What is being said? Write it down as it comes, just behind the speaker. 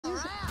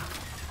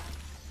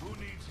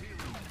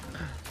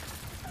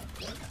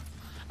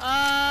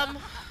I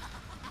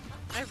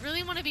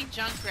really want to be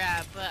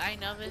Junkrat, but I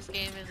know this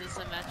game is a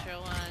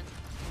Symmetra one.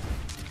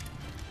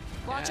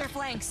 Watch your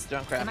flanks.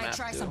 Junkrat I might map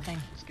try too. something.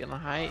 Just get in the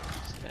height.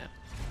 Snap.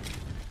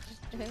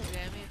 Damage.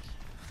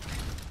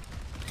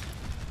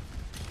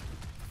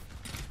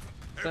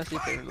 Let's see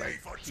if they're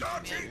like.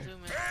 Zoom in.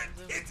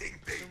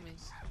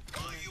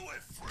 Are you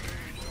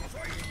afraid to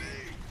fight me?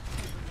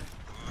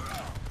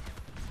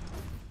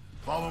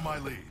 Follow my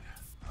lead.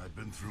 I've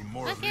been through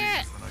more of these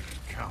than I can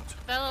count.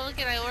 Bella, look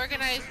at I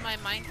organized my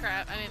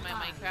Minecraft.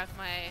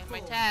 My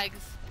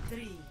tags.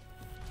 3,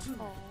 2,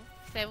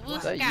 Se busca.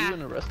 Is that you in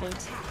the wrestling?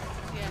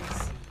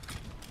 Yes.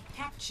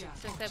 capture.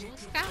 Se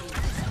busca.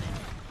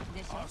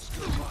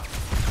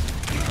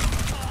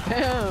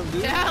 Damn,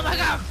 dude. Damn, I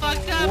got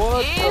fucked up.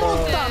 What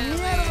Instantly.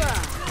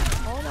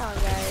 Hold on,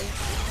 guys.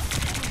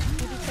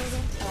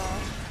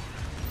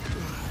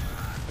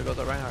 There goes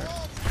the Reinhardt.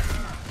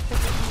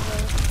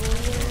 Oh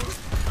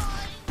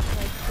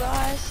my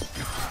gosh.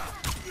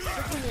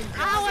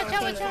 Ah, watch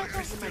out, watch out.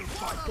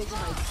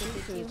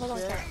 Hold on,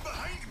 cat.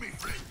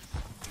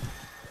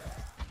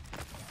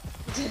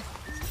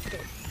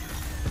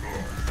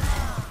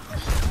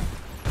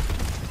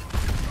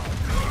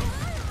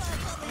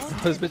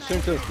 This bitch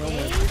turned to a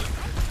snowman.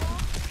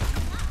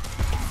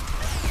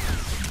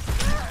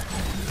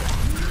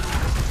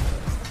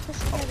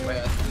 Oh,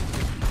 man.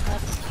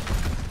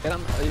 Get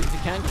on, if you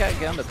can, cat,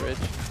 get on the bridge.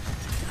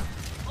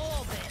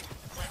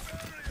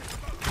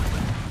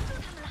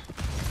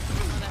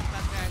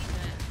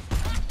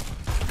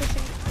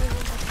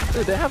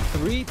 Dude, they have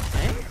 3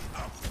 tanks?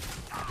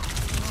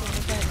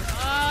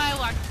 Oh, I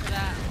walked for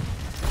that.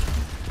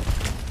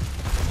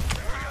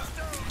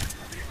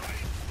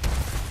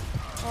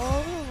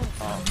 Oh,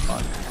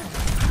 fuck.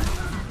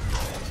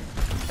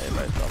 Hey,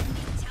 myself.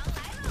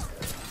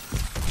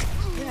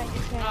 yeah,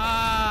 you can.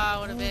 Ah,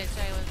 what a bitch.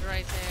 I was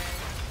right there.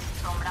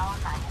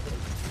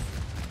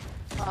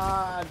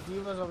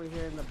 Diva's over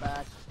here in the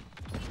back.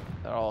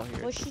 They're all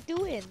here. What's she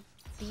doing?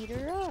 Beat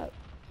her up.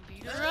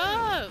 Beat her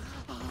up.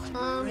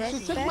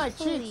 She took my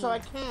cheek, so I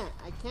can't.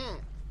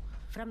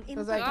 From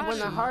Cause like when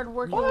a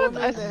hard-working What?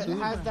 woman I that see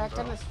has that, that bro.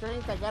 kind of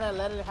strength, I gotta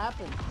let it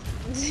happen.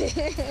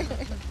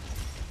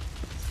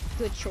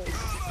 Good choice.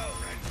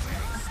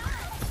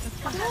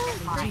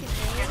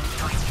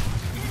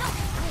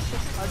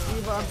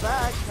 Diva, I'm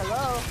back.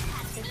 Hello.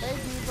 Hey,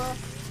 Diva.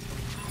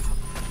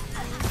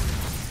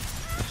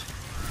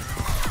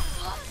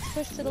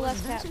 Push to the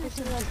left, cat. Push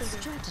to the left.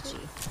 strategy.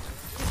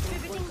 Hey,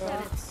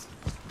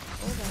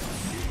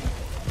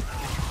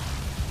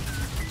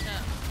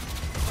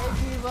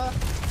 Diva.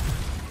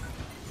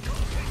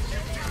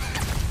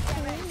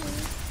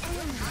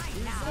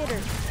 Hit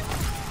her.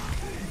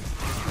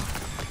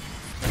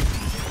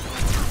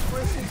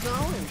 Where's she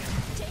going?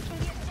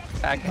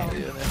 I can't do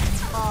this.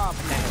 Oh,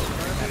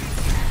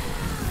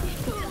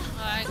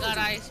 Oh, I got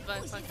ice by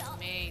fucking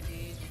me,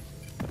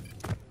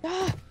 dude.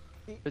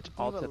 Bitch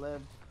Diva ulted.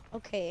 lived.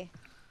 Okay.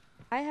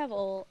 I have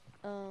ult.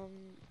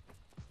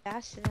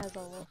 Bastion has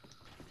ult.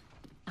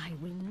 I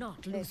will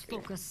not lose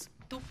focus.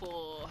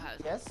 Tufo has.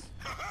 Yes.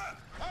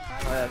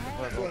 Oh,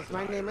 Yes.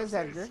 My name is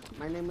Edgar.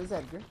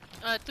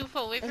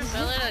 Tufo, wait for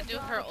Bella to do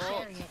her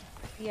ult.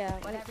 Yeah.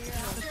 Whatever you're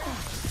out of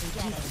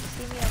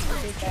See me as the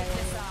big guy right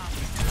here.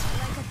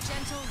 like a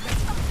gentle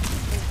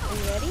Are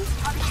you ready?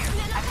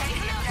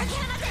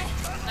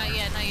 Not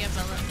yet,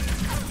 Bella.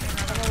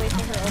 I'm gonna wait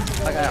for her ult to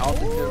go. That guy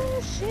ulted too.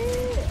 Oh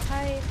shit!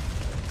 Hi.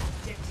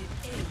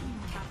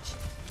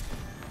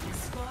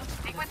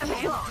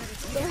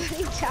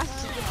 Somebody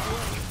captured the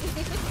bullet.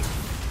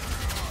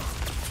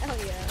 Hell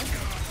yeah.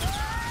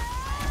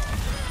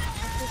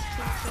 This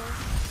picture.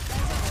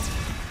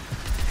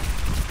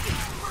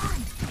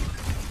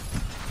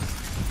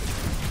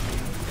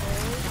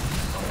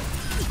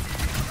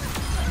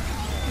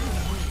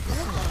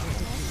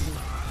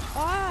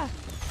 Ah!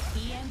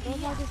 Don't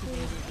have this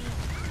move.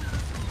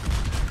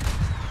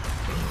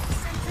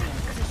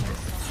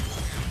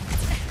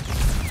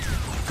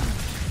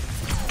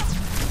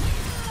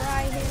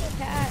 Try his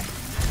cat.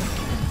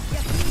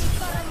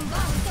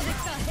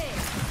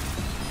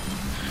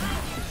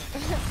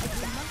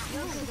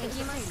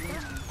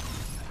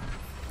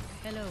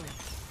 Hello.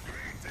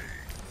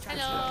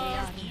 Hello. We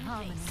are in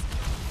harmony.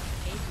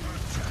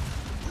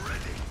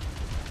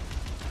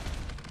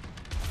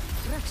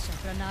 Raksha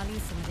Pranali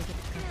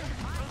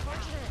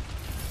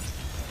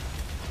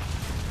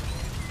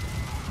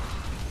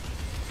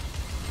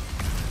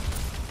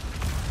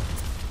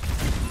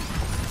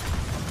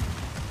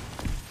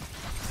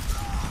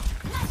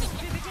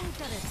distributing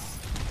turrets.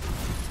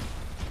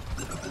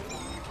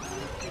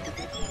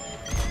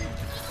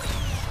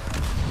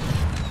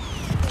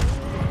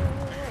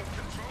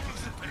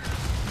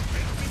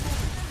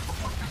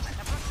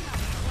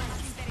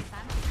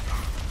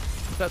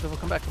 We'll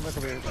come back over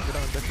here. Get on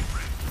the bitch.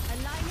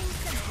 Aligning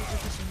sentry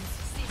positions.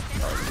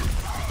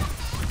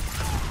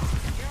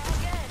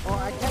 Oh,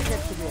 I can't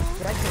get to the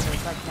objective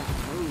if I can't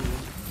move.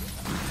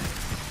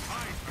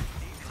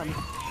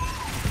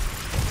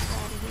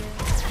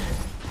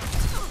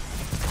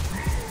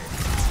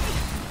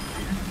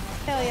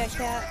 Hell yeah. yeah,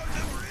 cat.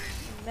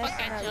 Messing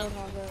Okay, that chill.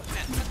 roadhog up.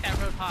 Fuck that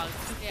roadhog.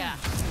 Yeah.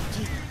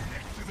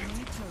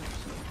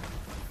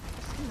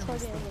 Toward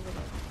the end of it.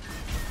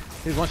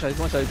 He's one shot, he's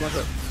one shot, he's one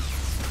shot.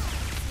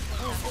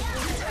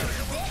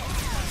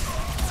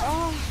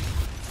 Oh,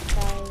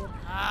 died.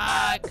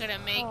 Ah, I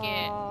couldn't make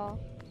it. Aw.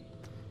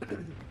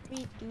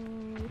 Me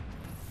too.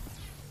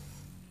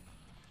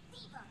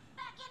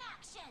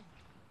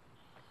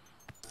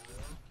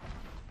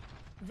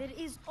 There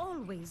is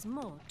always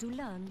more to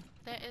learn.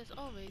 There is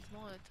always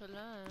more to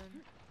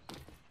learn.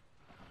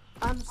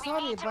 I'm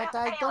sorry, but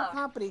I don't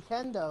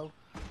comprehend though.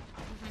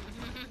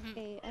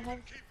 Okay, I'm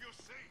gonna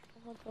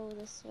go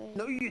this way.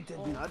 No, you did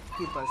not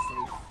keep us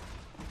safe.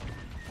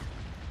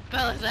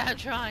 Fellas, I'm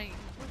trying.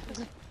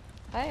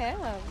 I am.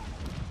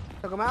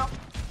 Took him out.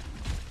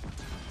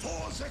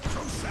 For the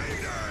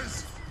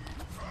Crusaders!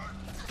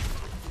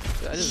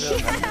 I just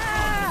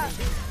realized.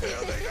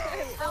 There they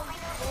go!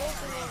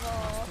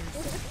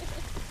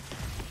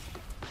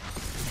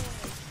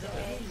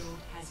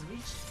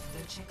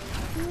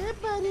 Yeah,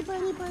 buddy,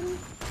 buddy, buddy.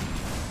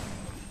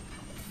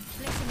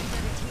 Placing a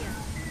turret here.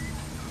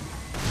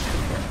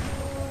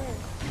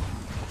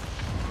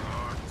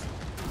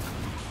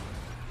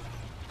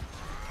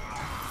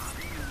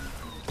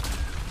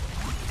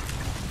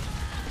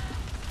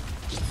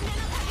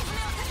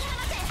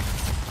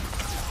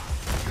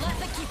 Let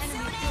the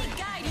Kitsune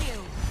guide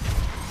you.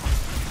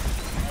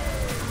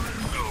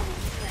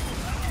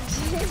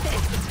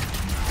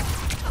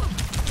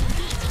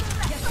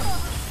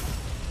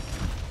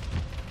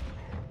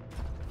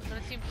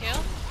 Wanna team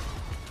kill?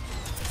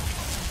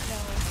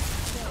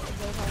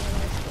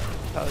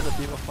 How is the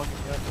people fucking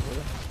gun over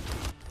there?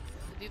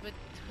 The dude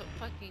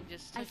fucking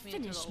just I took me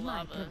into finished the my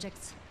lava.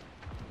 projects.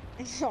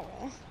 No.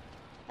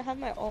 I have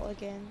my ult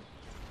again.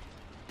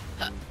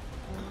 Do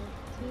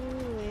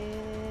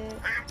it.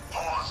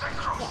 For the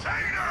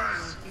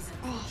Crusaders!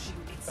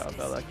 Oh,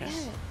 Bella, I Damn can't.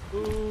 it.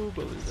 Ooh,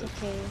 believe It's it.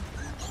 okay.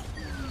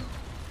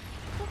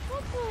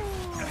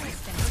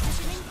 System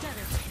positioning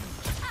turret.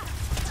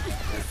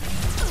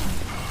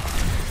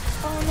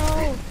 Oh no!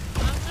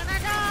 I'm gonna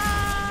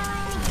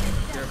die!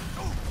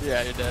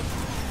 Yeah, you're dead.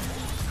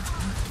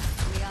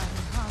 We are in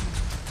harmony.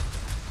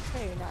 No,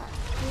 you're not.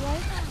 You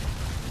like?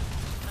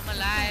 I'm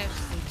alive.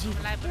 I'm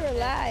alive. You're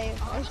alive.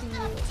 I see you.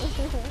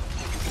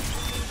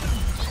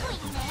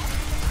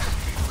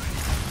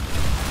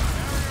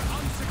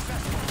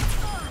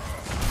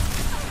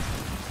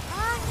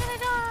 I'm gonna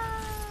die!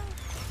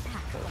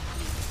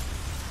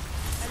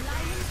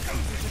 Aligning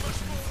sentry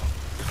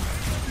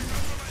positions.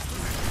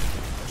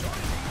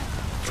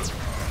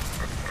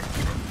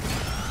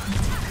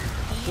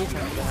 Two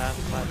times the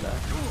half, my bad.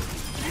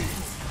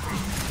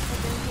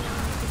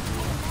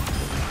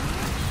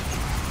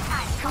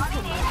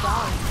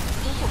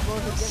 Tuka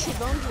goes against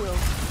his own will.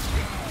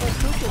 But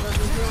Tuka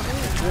doesn't heal him.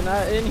 You're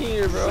not in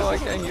here, bro. I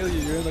can't heal you.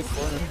 You're in the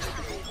corner.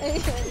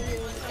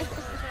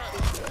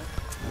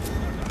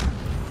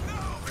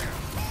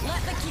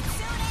 Let the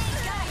Kitsune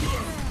guide you.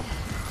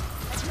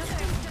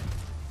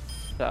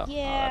 Out.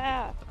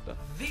 Yeah.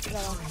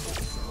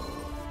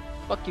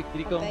 Fuck you,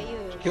 Kiriko. I bet you-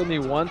 You killed me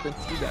once and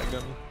you got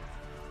gummy.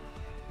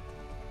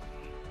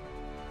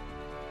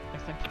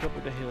 Next time, keep up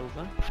with the hills,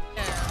 huh?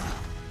 Yeah.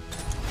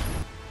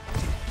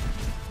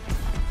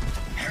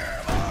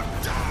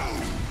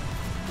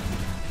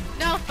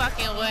 No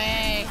fucking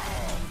way!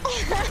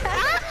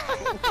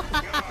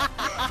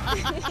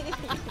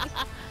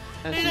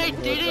 And I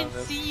didn't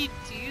see you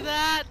do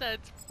that?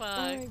 That's Oh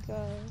my fucked.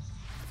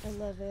 gosh. I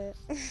love it.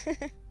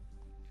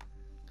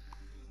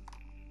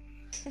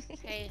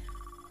 Hey,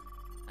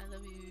 I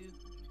love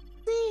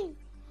you.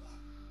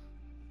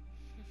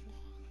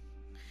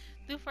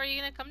 Doof, are you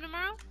gonna come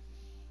tomorrow?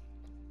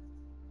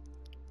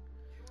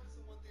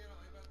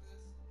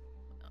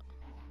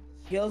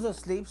 Gil's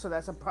asleep, so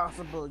that's a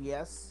possible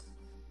yes.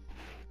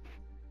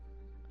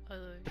 You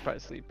probably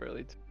sleep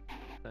early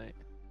tonight.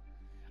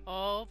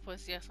 Oh,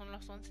 pues ya son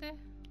las 11.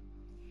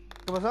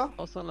 ¿Qué pasó?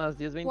 Oh, son las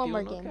One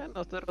more 10:21. game. ¿Qué?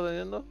 ¿No estoy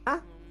rodeando?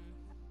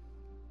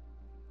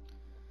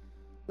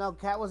 No,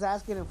 Kat was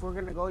asking if we're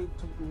gonna go eat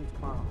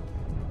tomorrow.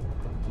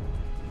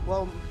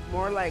 Well,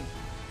 more like,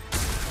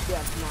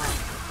 yeah,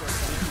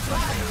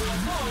 tomorrow.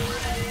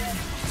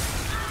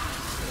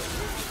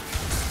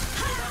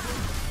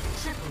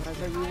 I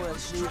said you were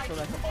asleep, so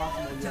that's a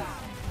possible yes.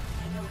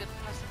 Good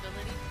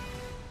possibility.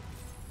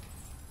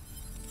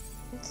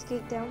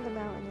 Skate down the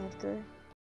mountain, Edgar.